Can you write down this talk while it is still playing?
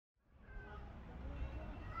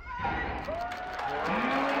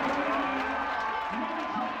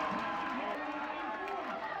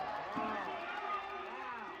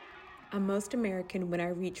I'm most American when I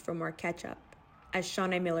reach for more ketchup, as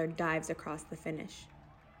Shauna Miller dives across the finish.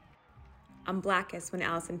 I'm blackest when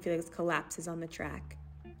Allison Felix collapses on the track,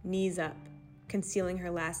 knees up, concealing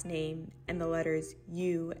her last name and the letters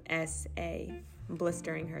USA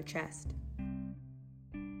blistering her chest.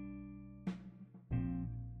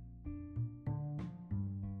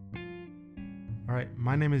 All right,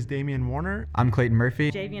 my name is Damian Warner. I'm Clayton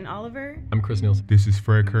Murphy. Javian Oliver. I'm Chris Nielsen. This is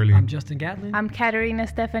Fred Curley. I'm Justin Gatlin. I'm Katerina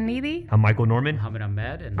Stefanidi. I'm Michael Norman. Mohammed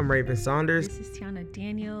Ahmed. And I'm Raven Saunders. This is Tiana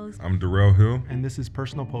Daniels. I'm Darrell Hill. And this is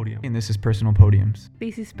Personal Podium. And this is Personal Podiums.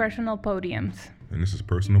 This is Personal Podiums. And this is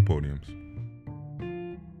Personal Podiums.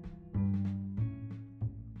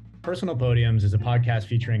 Personal Podiums is a podcast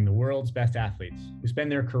featuring the world's best athletes who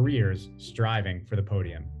spend their careers striving for the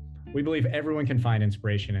podium. We believe everyone can find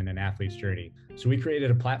inspiration in an athlete's journey, so we created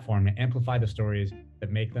a platform to amplify the stories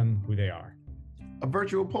that make them who they are. A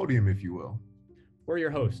virtual podium, if you will. We're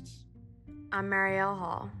your hosts. I'm Marielle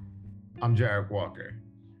Hall. I'm Jarek Walker.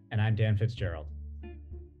 And I'm Dan Fitzgerald.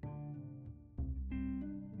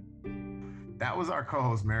 That was our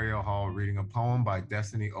co-host Marielle Hall reading a poem by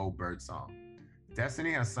Destiny O. Birdsong.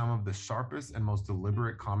 Destiny has some of the sharpest and most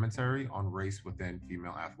deliberate commentary on race within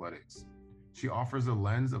female athletics. She offers a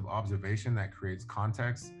lens of observation that creates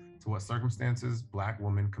context to what circumstances Black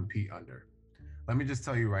women compete under. Let me just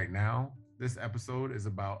tell you right now, this episode is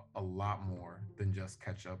about a lot more than just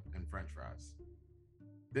ketchup and French fries.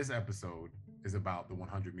 This episode is about the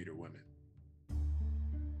 100-meter women.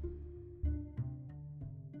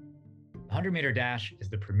 The 100-meter dash is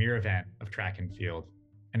the premier event of track and field.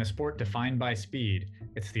 In a sport defined by speed,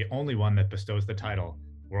 it's the only one that bestows the title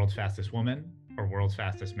World's Fastest Woman or World's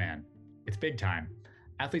Fastest Man. It's big time.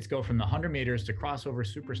 Athletes go from the 100 meters to crossover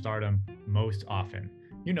superstardom most often.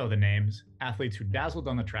 You know the names, athletes who dazzled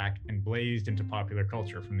on the track and blazed into popular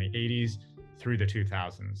culture from the 80s through the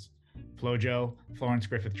 2000s. FloJo, Florence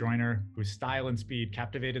Griffith Joyner, whose style and speed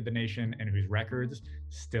captivated the nation and whose records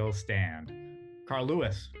still stand. Carl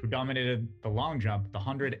Lewis, who dominated the long jump, the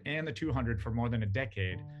 100 and the 200 for more than a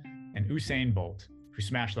decade. And Usain Bolt, who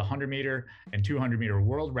smashed the 100-meter and 200-meter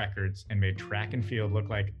world records and made track and field look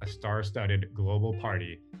like a star-studded global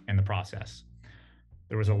party in the process.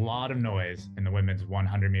 There was a lot of noise in the women's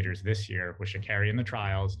 100 meters this year with Sha'Carri in the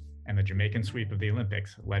trials and the Jamaican sweep of the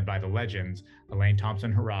Olympics led by the legends Elaine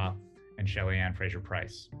Thompson-Herah and Shelly-Ann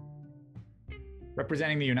Fraser-Price.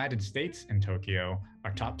 Representing the United States in Tokyo,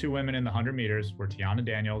 our top two women in the 100 meters were Tiana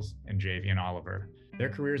Daniels and Javian Oliver. Their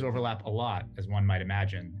careers overlap a lot, as one might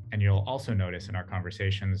imagine, and you'll also notice in our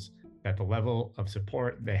conversations that the level of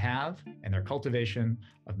support they have and their cultivation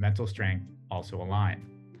of mental strength also align.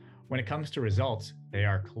 When it comes to results, they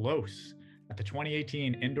are close. At the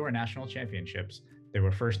 2018 Indoor National Championships, they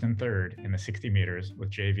were first and third in the 60 meters, with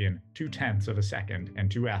Javian 0.2 of a second and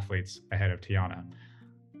two athletes ahead of Tiana.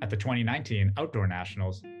 At the 2019 Outdoor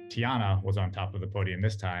Nationals, Tiana was on top of the podium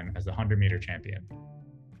this time as the 100-meter champion.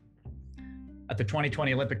 At the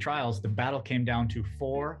 2020 Olympic trials, the battle came down to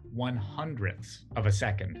 4/100ths of a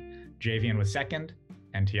second. Javian was second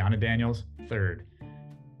and Tiana Daniels third.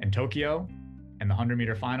 In Tokyo, in the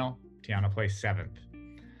 100-meter final, Tiana placed seventh.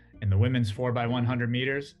 In the women's 4x100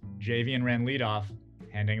 meters, Javian ran leadoff,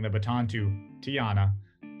 handing the baton to Tiana.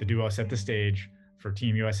 The duo set the stage for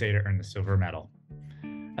Team USA to earn the silver medal.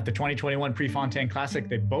 At the 2021 Prefontaine Classic,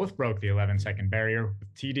 they both broke the 11-second barrier,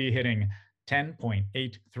 with TD hitting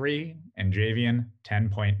 10.83 and Javian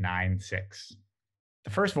 10.96. The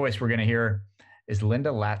first voice we're going to hear is Linda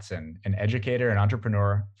Latson, an educator and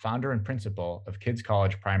entrepreneur, founder and principal of Kids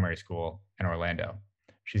College Primary School in Orlando.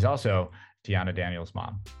 She's also Tiana Daniels'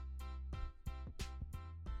 mom.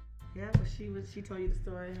 Yeah, but she told you the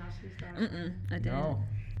story how she started. I didn't. No.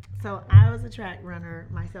 So I was a track runner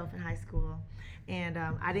myself in high school, and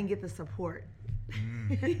I didn't get the support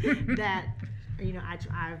that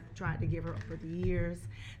I've tried to give her over the years.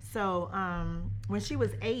 So when she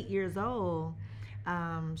was 8 years old,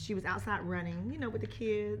 she was outside running, with the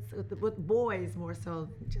kids, with boys more so,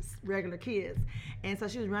 just regular kids. And so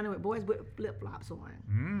she was running with boys with flip-flops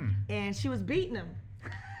on. And she was beating them.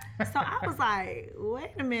 So I was like,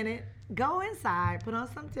 wait a minute, go inside, put on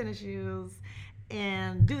some tennis shoes,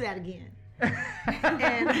 and do that again.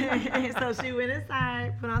 and so she went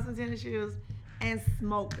inside, put on some tennis shoes, and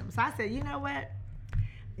smoked them. So I said, you know what?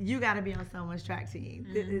 You got to be on someone's track team.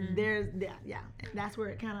 That's where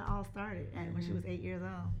it kind of all started when she was 8 years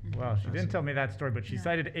old. Well, she didn't tell me that story, but she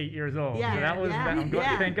cited 8 years old. Yeah, so that was,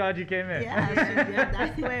 thank God you came in. Yeah,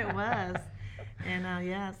 that's the way it was. And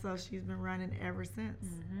yeah, so she's been running ever since,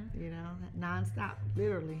 you know, nonstop,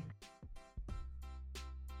 literally.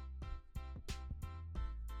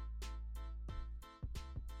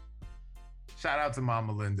 Shout out to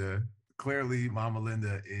Mama Linda. Clearly, Mama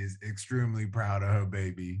Linda is extremely proud of her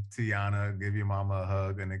baby. Tiana, give your mama a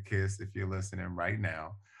hug and a kiss if you're listening right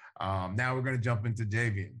now. Now we're going to jump into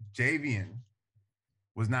Javian. Javian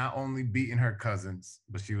was not only beating her cousins,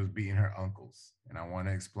 but she was beating her uncles. And I want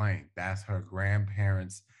to explain, that's her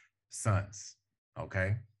grandparents' sons.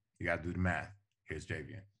 Okay? You got to do the math. Here's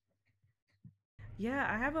Javian. Yeah,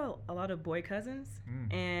 I have a lot of boy cousins,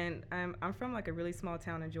 and I'm from like a really small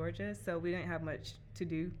town in Georgia, so we didn't have much to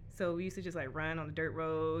do. So we used to just like run on the dirt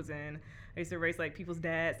roads, and I used to race like people's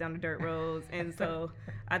dads down the dirt roads. And so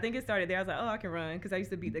I think it started there. I was like, oh, I can run, because I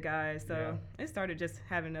used to beat the guys. So it started just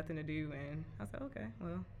having nothing to do, and I was like, okay,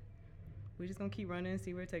 well, we're just gonna keep running and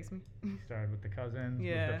see where it takes me. Started with the cousins,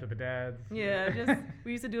 moved up to the dads. Yeah, just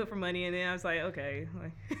we used to do it for money, and then I was like, okay,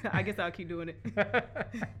 like, I guess I'll keep doing it.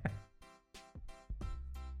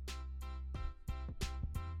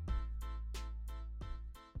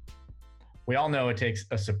 We all know it takes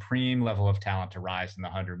a supreme level of talent to rise in the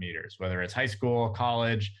 100 meters, whether it's high school,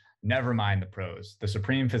 college, never mind the pros. The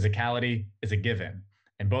supreme physicality is a given.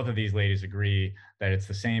 And both of these ladies agree that it's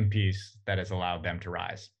the same piece that has allowed them to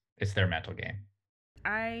rise. It's their mental game.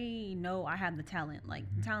 I know I have the talent. Like,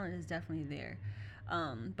 the talent is definitely there.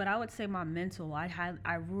 But I would say my mental,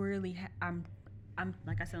 I'm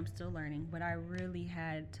like I said, I'm still learning, but I really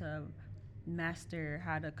had to master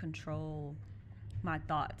how to control my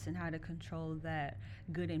thoughts and how to control that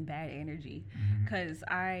good and bad energy. Because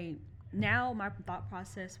now my thought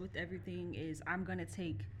process with everything is I'm going to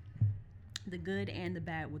take the good and the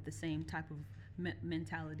bad with the same type of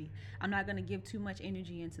mentality. I'm not going to give too much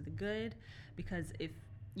energy into the good, because if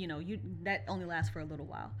that only lasts for a little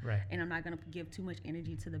while. Right. And I'm not going to give too much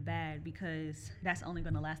energy to the bad, because that's only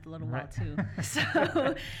going to last a little while too.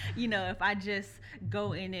 So, if I just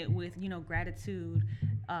go in it with, gratitude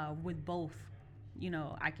with both,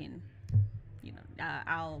 I can,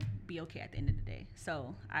 I'll be okay at the end of the day.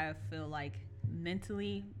 So I feel like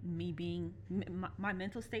mentally, my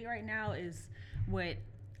mental state right now is what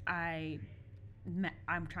I'm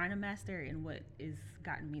trying to master, and what is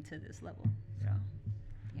gotten me to this level. So,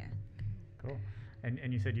 yeah. Cool.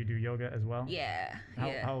 And you said you do yoga as well? Yeah.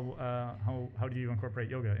 How do you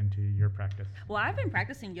incorporate yoga into your practice? Well, I've been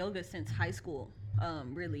practicing yoga since high school,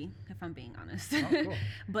 really, if I'm being honest. Oh, cool.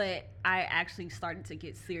 But I actually started to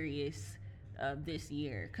get serious this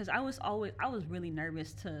year, because I was really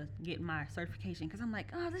nervous to get my certification, because I'm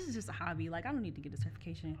like, oh, this is just a hobby. Like, I don't need to get a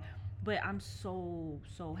certification. But I'm so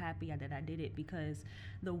happy that I did it, because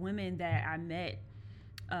the women that I met,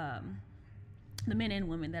 the men and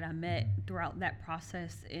women that I met throughout that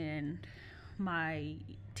process, and my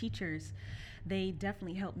teachers, they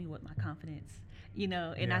definitely helped me with my confidence,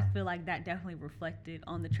 and I feel like that definitely reflected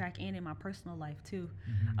on the track and in my personal life too.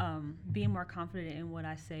 Being more confident in what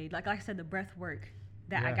I say, like I said, the breath work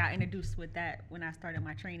that I got introduced with that when I started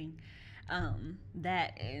my training,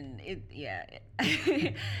 that and it,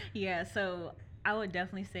 so I would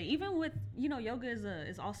definitely say, even with, yoga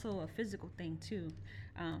is also a physical thing too.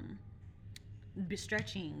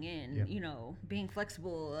 Stretching and being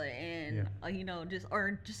flexible and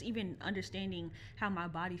just even understanding how my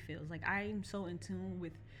body feels. Like, I'm so in tune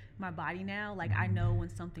with my body now. Like, I know when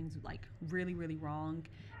something's like really, really wrong,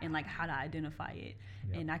 and like how to identify it.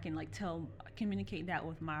 And I can like communicate that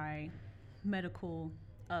with my medical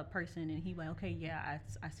person, and he like, okay, I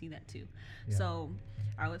see that too. So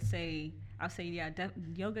I'll say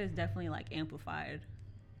yoga has definitely like amplified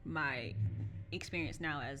my experience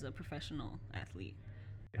now as a professional athlete.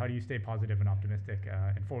 How do you stay positive and optimistic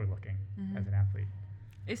and forward-looking as an athlete?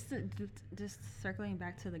 It's just circling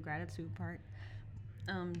back to the gratitude part.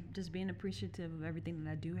 Just being appreciative of everything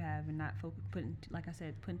that I do have, and not putting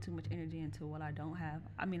too much energy into what I don't have.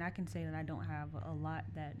 I mean, I can say that I don't have a lot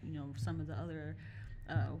that some of the other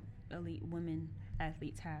elite women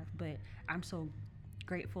athletes have, but I'm so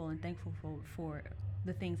grateful and thankful for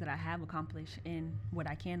the things that I have accomplished and what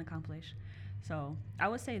I can accomplish. So I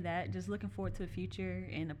would say that, just looking forward to the future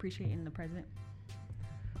and appreciating the present.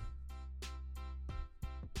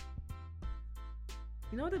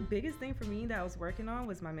 The biggest thing for me that I was working on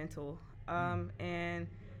was my mental. And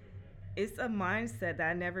it's a mindset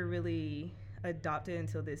that I never really adopted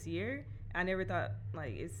until this year. I never thought,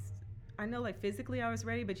 I know physically I was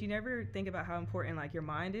ready, but you never think about how important your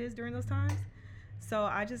mind is during those times. So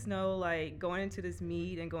I just know going into this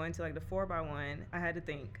meet and going to the 4x1, I had to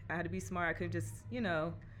think. I had to be smart. I couldn't just,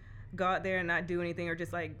 go out there and not do anything or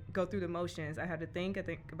just like go through the motions. I have to think. I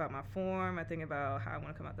think about my form. I think about how I want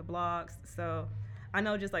to come out the blocks. So I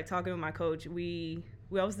know just like talking with my coach, we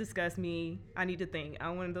always discuss I need to think.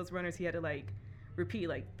 I'm one of those runners he had to like repeat,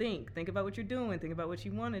 like think about what you're doing, think about what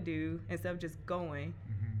you want to do instead of just going.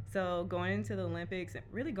 Mm-hmm. So going into the Olympics,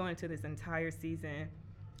 really going into this entire season,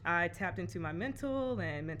 I tapped into my mental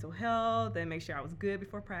health and make sure I was good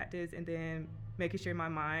before practice, and then making sure my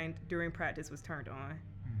mind during practice was turned on.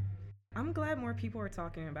 I'm glad more people are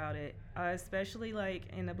talking about it, especially like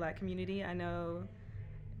in the Black community. I know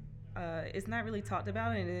it's not really talked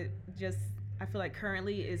about, and it just, I feel like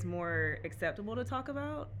currently is more acceptable to talk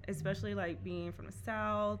about, especially like being from the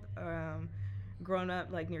South, growing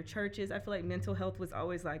up like near churches. I feel like mental health was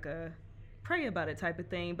always like a pray about it type of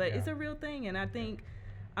thing, but it's a real thing, and I think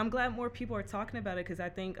I'm glad more people are talking about it, because I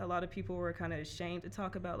think a lot of people were kind of ashamed to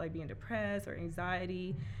talk about like being depressed or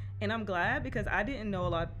anxiety. And I'm glad, because I didn't know a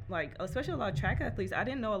lot, like especially a lot of track athletes, I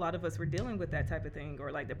didn't know a lot of us were dealing with that type of thing,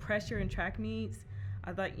 or like the pressure in track meets.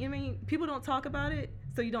 I thought, you know what I mean, people don't talk about it,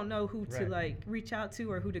 so you don't know who to like reach out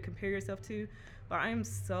to or who to compare yourself to. But I'm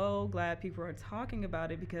so glad people are talking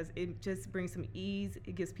about it, because it just brings some ease.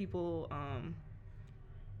 It gives people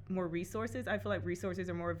more resources. I feel like resources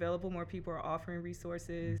are more available. More people are offering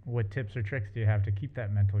resources. What tips or tricks do you have to keep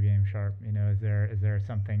that mental game sharp? You know, is there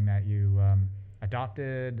something that you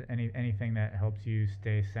adopted? Anything that helps you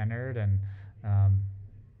stay centered and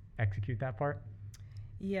execute that part?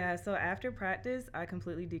 Yeah, so after practice, I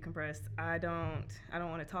completely decompress. I don't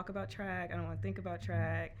want to talk about track. I don't want to think about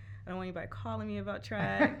track. I don't want anybody calling me about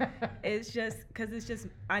track. It's just because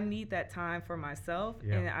I need that time for myself.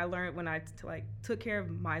 Yeah. And I learned when I took care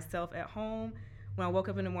of myself at home. When I woke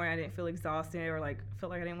up in the morning, I didn't feel exhausted or like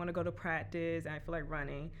felt like I didn't want to go to practice, and I feel like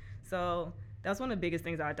running. So that's one of the biggest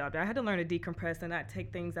things I adopted. I had to learn to decompress and not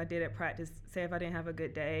take things I did at practice. Say if I didn't have a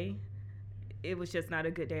good day, it was just not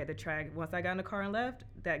a good day at the track. Once I got in the car and left,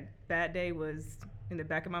 that bad day was in the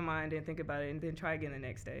back of my mind. Didn't think about it, and then try again the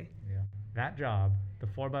next day. Yeah, that job, the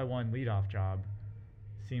 4x1 leadoff job,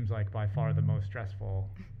 seems like by far the most stressful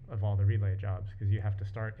of all the relay jobs, because you have to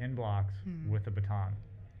start in blocks with a baton.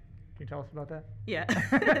 Can you tell us about that? Yeah,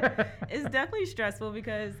 it's definitely stressful,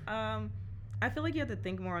 because I feel like you have to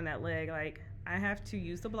think more on that leg. Like, I have to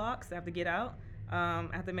use the blocks. I have to get out. I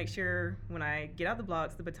have to make sure when I get out the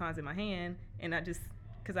blocks, the baton's in my hand, and not just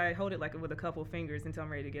because I hold it like with a couple fingers until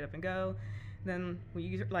I'm ready to get up and go. Then when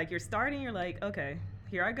you're starting, you're like, okay,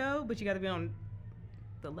 here I go, but you got to be on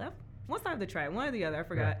the left, one side of the track, one or the other. I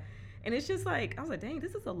forgot. Right. And it's just like, I was like, dang,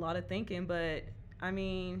 this is a lot of thinking, but I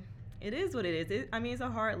mean, it is what it is. It's a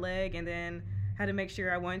hard leg, and then had to make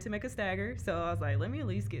sure I wanted to make a stagger. So I was like, let me at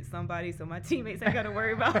least get somebody so my teammates ain't got to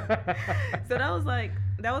worry about it. So that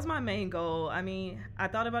was my main goal. I mean, I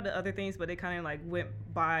thought about the other things, but it kind of like went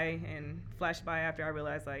by and flashed by after I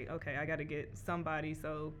realized, like, okay, I got to get somebody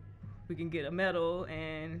so we can get a medal.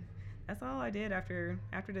 And that's all I did after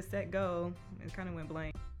the set go. It kind of went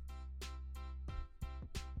blank.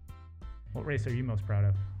 What race are you most proud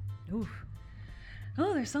of? Oof.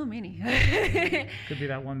 Oh, there's so many. Could be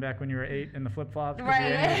that one back when you were 8 in the flip-flops.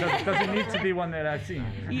 Right. Doesn't need to be one that I've seen.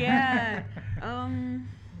 Yeah. Oh,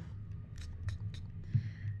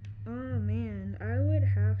 man. I would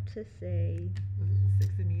have to say...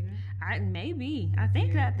 60 meter? Maybe. I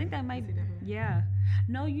think that might... Yeah.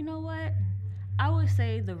 No, you know what? I would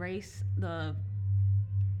say the race, the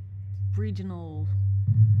regional...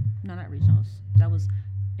 No, not regionals. That was...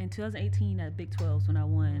 In 2018 at Big 12s when I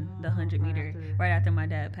won the 100 meter right after my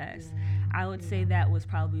dad passed. I would say that was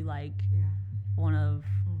probably like one of,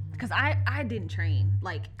 because I didn't train.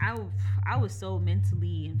 Like I was so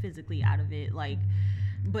mentally and physically out of it. Like,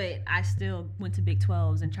 but I still went to Big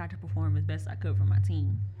 12s and tried to perform as best I could for my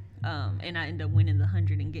team. And I ended up winning the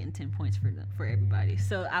 100 and getting 10 points for everybody.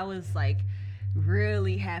 So I was like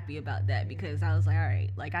really happy about that, because I was like, all right,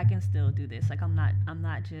 like I can still do this. Like I'm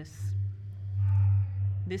not just,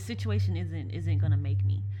 this situation isn't gonna make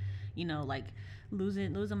me, you know, like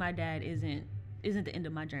losing my dad isn't the end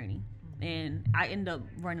of my journey. And I ended up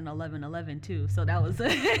running 11:11 too, so that was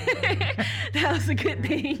a good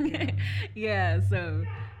thing. Yeah, so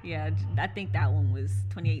yeah, I think that one was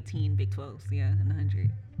 2018 Big 12s, yeah, and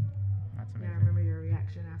 100. That's amazing. Yeah, I remember your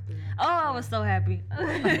reaction after that. Oh, I was so happy.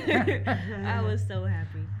 I was so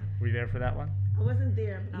happy. Were you there for that one? I wasn't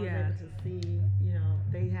there, but I was able to see, you know,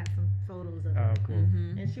 they had some photos of her. Oh, cool.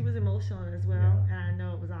 Mm-hmm. And she was emotional as well, and I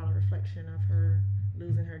know it was all a reflection of her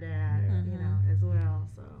losing her dad, you know, as well.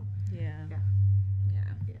 So yeah.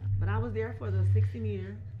 But I was there for the 60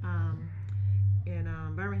 meter in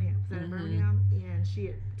Birmingham, Birmingham, and she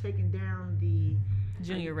had taken down the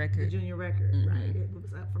Junior The record. junior record, right? It was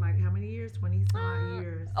up for like how many years? 20-some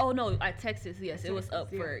years. Oh no, at Texas, yes, it was up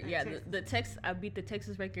Texas, for Texas. the Tex. I beat the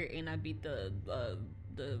Texas record and I beat the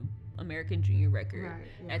American junior record Right,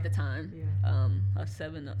 yeah. at the time. Yeah. Of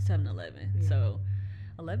 7-11. Yeah. So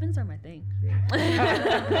 11s are my thing. Yeah.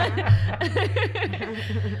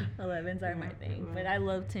 11s are my thing, but I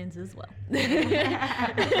love 10s as well.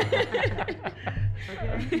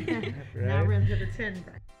 Okay. Now we're into the 10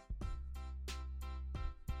 bracket.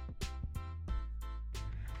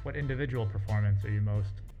 What individual performance are you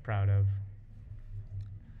most proud of?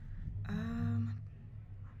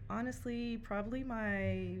 Honestly, probably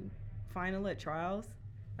my final at trials.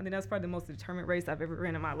 I think that's probably the most determined race I've ever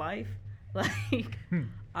ran in my life. Like,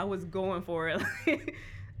 I was going for it.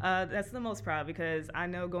 That's the most proud because I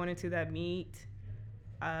know going into that meet,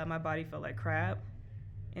 my body felt like crap.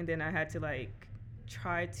 And then I had to like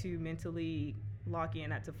try to mentally lock in,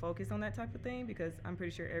 not to focus on that type of thing because I'm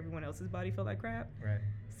pretty sure everyone else's body felt like crap. Right.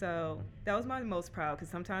 So that was my most proud because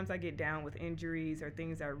sometimes I get down with injuries or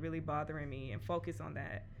things that are really bothering me and focus on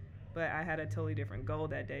that. But I had a totally different goal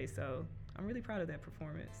that day, so I'm really proud of that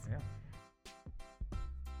performance. Yeah.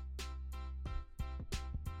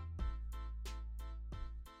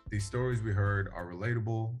 These stories we heard are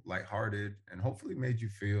relatable, lighthearted, and hopefully made you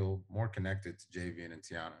feel more connected to Javian and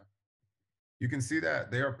Tiana. You can see that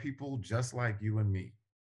they are people just like you and me,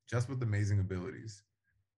 just with amazing abilities.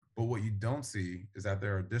 But what you don't see is that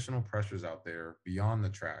there are additional pressures out there beyond the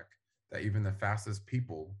track that even the fastest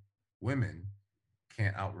people, women,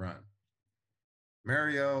 can't outrun.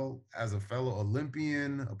 Marielle, as a fellow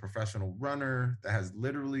Olympian, a professional runner that has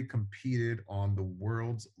literally competed on the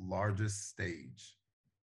world's largest stage,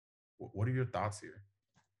 what are your thoughts here?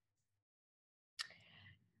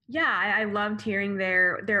 Yeah, I loved hearing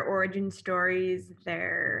their origin stories,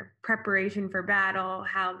 their preparation for battle,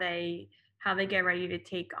 how they get ready to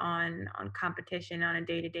take on competition on a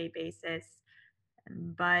day-to-day basis.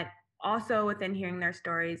 But also within hearing their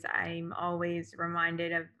stories, I'm always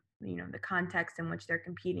reminded of, the context in which they're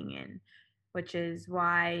competing in, which is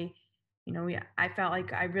why, I felt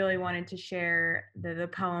like I really wanted to share the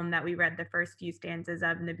poem that we read the first few stanzas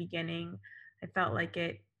of in the beginning. I felt like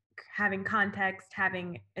having context,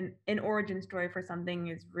 having an origin story for something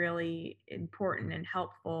is really important and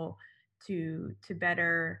helpful to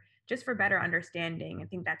better understanding. I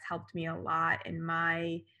think that's helped me a lot in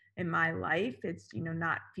my life. It's,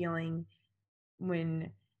 not feeling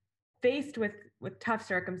when faced with tough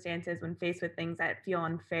circumstances, when faced with things that feel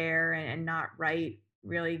unfair and not right,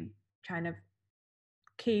 really trying to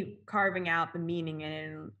keep carving out the meaning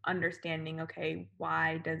and understanding, okay,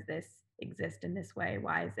 why does this exist in this way?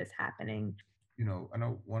 Why is this happening? I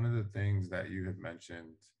know one of the things that you had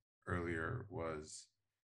mentioned earlier was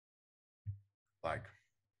like,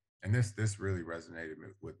 and this really resonated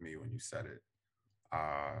with me when you said it,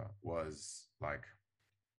 was like,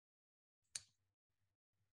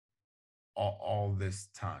 all this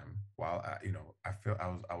time while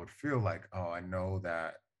I would feel like, oh, I know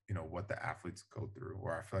that, what the athletes go through,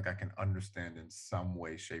 or I feel like I can understand in some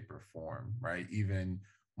way, shape, or form, right? Even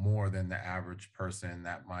more than the average person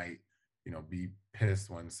that might, be pissed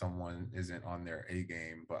when someone isn't on their A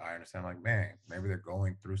game. But I understand, like, man, maybe they're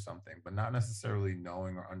going through something, but not necessarily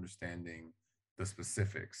knowing or understanding the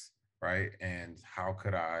specifics, right? And how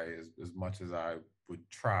could I, as much as I would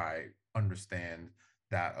try, understand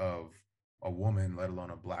that of a woman, let alone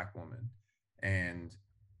a Black woman. And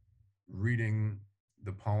reading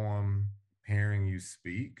the poem, hearing you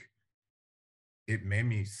speak, it made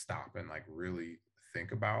me stop and like really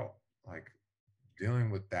think about like dealing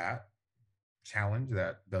with that challenge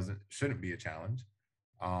that shouldn't be a challenge,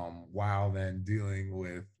 while then dealing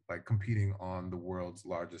with like competing on the world's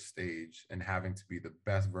largest stage and having to be the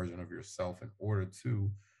best version of yourself in order to,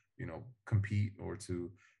 compete or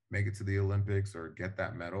to make it to the Olympics or get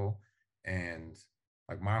that medal. And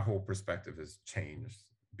like my whole perspective has changed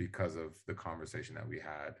because of the conversation that we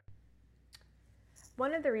had.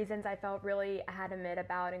 One of the reasons I felt really adamant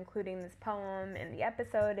about including this poem in the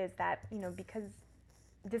episode is that, because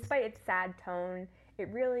despite its sad tone, it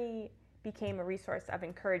really became a resource of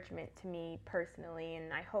encouragement to me personally,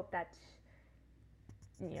 and I hope that,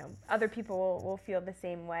 other people will feel the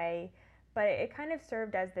same way. But it kind of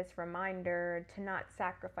served as this reminder to not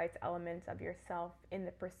sacrifice elements of yourself in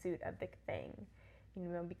the pursuit of the thing.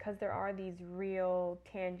 Because there are these real,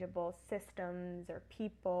 tangible systems or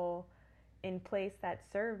people in place that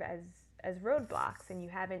serve as roadblocks, and you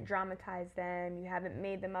haven't dramatized them, you haven't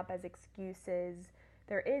made them up as excuses.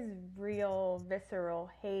 There is real, visceral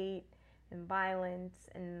hate and violence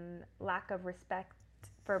and lack of respect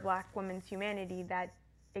for Black women's humanity that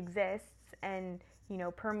exists, and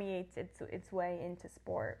permeates its way into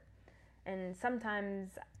sport. And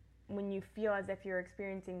sometimes when you feel as if you're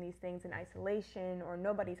experiencing these things in isolation or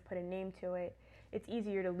nobody's put a name to it, it's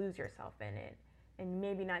easier to lose yourself in it and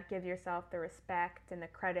maybe not give yourself the respect and the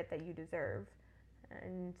credit that you deserve.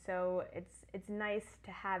 And so it's nice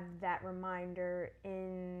to have that reminder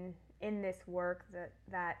in this work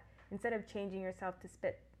that instead of changing yourself to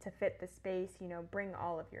fit the space, bring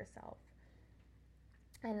all of yourself.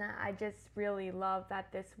 And I just really love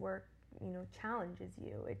that this work, challenges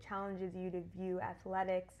you. It challenges you to view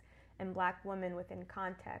athletics and Black women within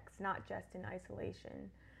context, not just in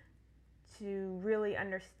isolation, to really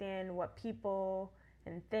understand what people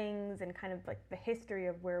and things and kind of like the history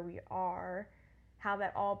of where we are, how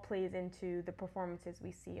that all plays into the performances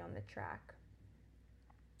we see on the track.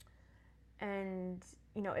 And,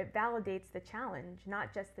 it validates the challenge,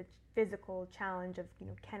 not just the physical challenge of,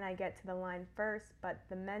 can I get to the line first, but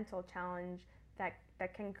the mental challenge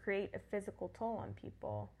that can create a physical toll on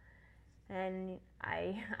people. And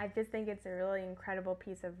I just think it's a really incredible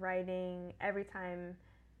piece of writing. Every time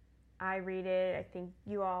I read it, I think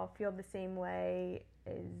you all feel the same way,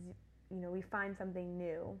 we find something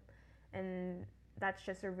new. And that's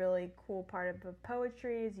just a really cool part of the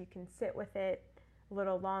poetry, is you can sit with it a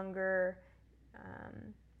little longer.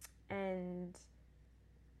 And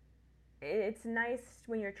it's nice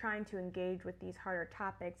when you're trying to engage with these harder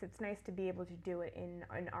topics. It's nice to be able to do it in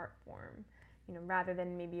an art form, rather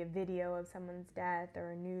than maybe a video of someone's death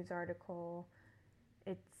or a news article.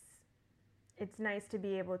 It's nice to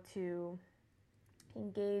be able to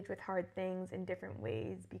engage with hard things in different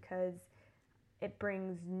ways, because it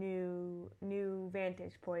brings new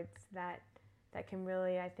vantage points that can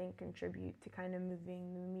really, I think, contribute to kind of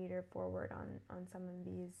moving the meter forward on some of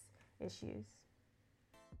these issues.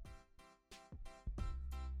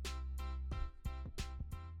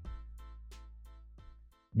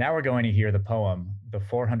 Now we're going to hear the poem, The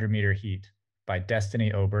 400-Meter Heat, by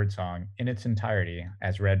Destiny O. Birdsong in its entirety,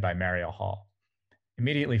 as read by Mariel Hall.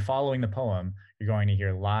 Immediately following the poem, you're going to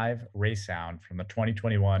hear live race sound from the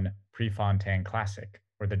 2021 Prefontaine Classic,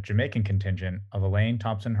 where the Jamaican contingent of Elaine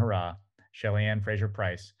Thompson-Herah, Shelly-Ann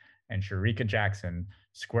Fraser-Price, and Sharika Jackson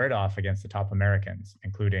squared off against the top Americans,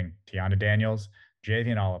 including Tiana Daniels,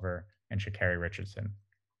 Javian Oliver, and Sha'Carri Richardson.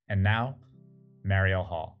 And now, Mariel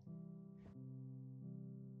Hall.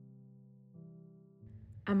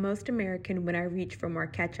 I'm most American when I reach for more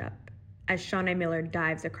ketchup, as Shaunae Miller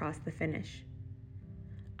dives across the finish.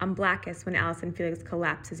 I'm blackest when Allyson Felix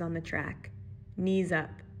collapses on the track, knees up,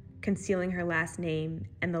 concealing her last name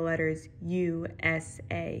and the letters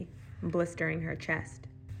USA blistering her chest.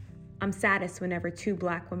 I'm saddest whenever two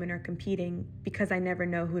Black women are competing, because I never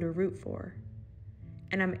know who to root for.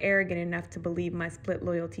 And I'm arrogant enough to believe my split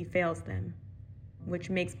loyalty fails them, which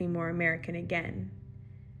makes me more American again.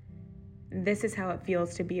 This is how it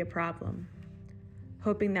feels to be a problem,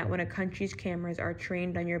 hoping that when a country's cameras are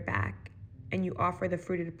trained on your back and you offer the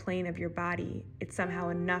fruited plain of your body, it's somehow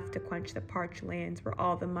enough to quench the parched lands where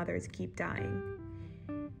all the mothers keep dying.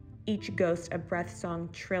 Each ghost a breath song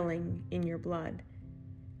trilling in your blood,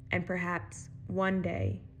 and perhaps one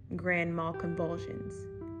day, grand mal convulsions.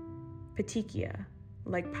 Petechia,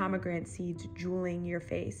 like pomegranate seeds jeweling your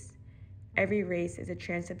face. Every race is a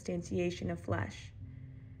transubstantiation of flesh,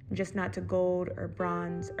 just not to gold or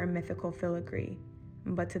bronze or mythical filigree,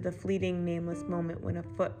 but to the fleeting nameless moment when a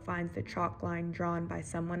foot finds the chalk line drawn by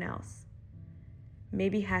someone else.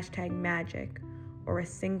 Maybe #magic, or a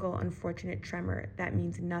single unfortunate tremor that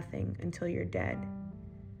means nothing until you're dead.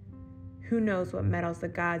 Who knows what metals the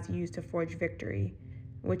gods use to forge victory,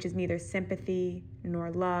 which is neither sympathy,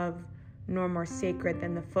 nor love, nor more sacred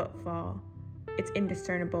than the footfall, its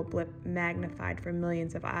indiscernible blip magnified for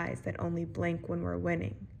millions of eyes that only blink when we're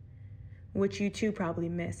winning, which you too probably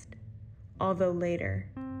missed, although later,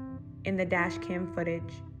 in the dash cam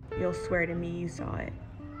footage, you'll swear to me you saw it.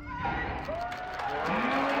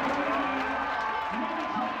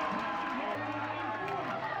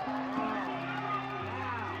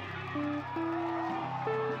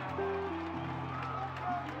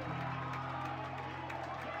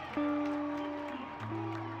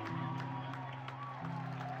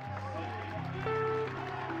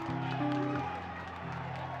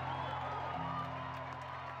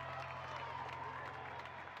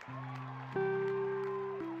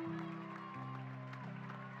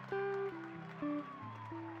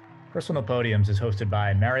 Personal Podiums is hosted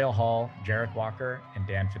by Mariel Hall, Jarek Walker, and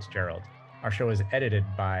Dan Fitzgerald. Our show is edited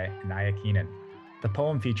by Naya Keenan. The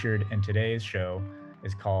poem featured in today's show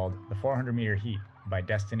is called The 400-Meter Heat by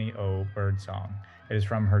Destiny O. Birdsong. It is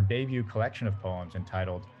from her debut collection of poems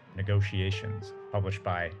entitled Negotiations, published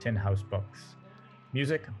by Tin House Books.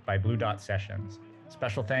 Music by Blue Dot Sessions.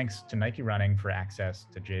 Special thanks to Nike Running for access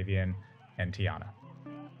to Javian and Tiana.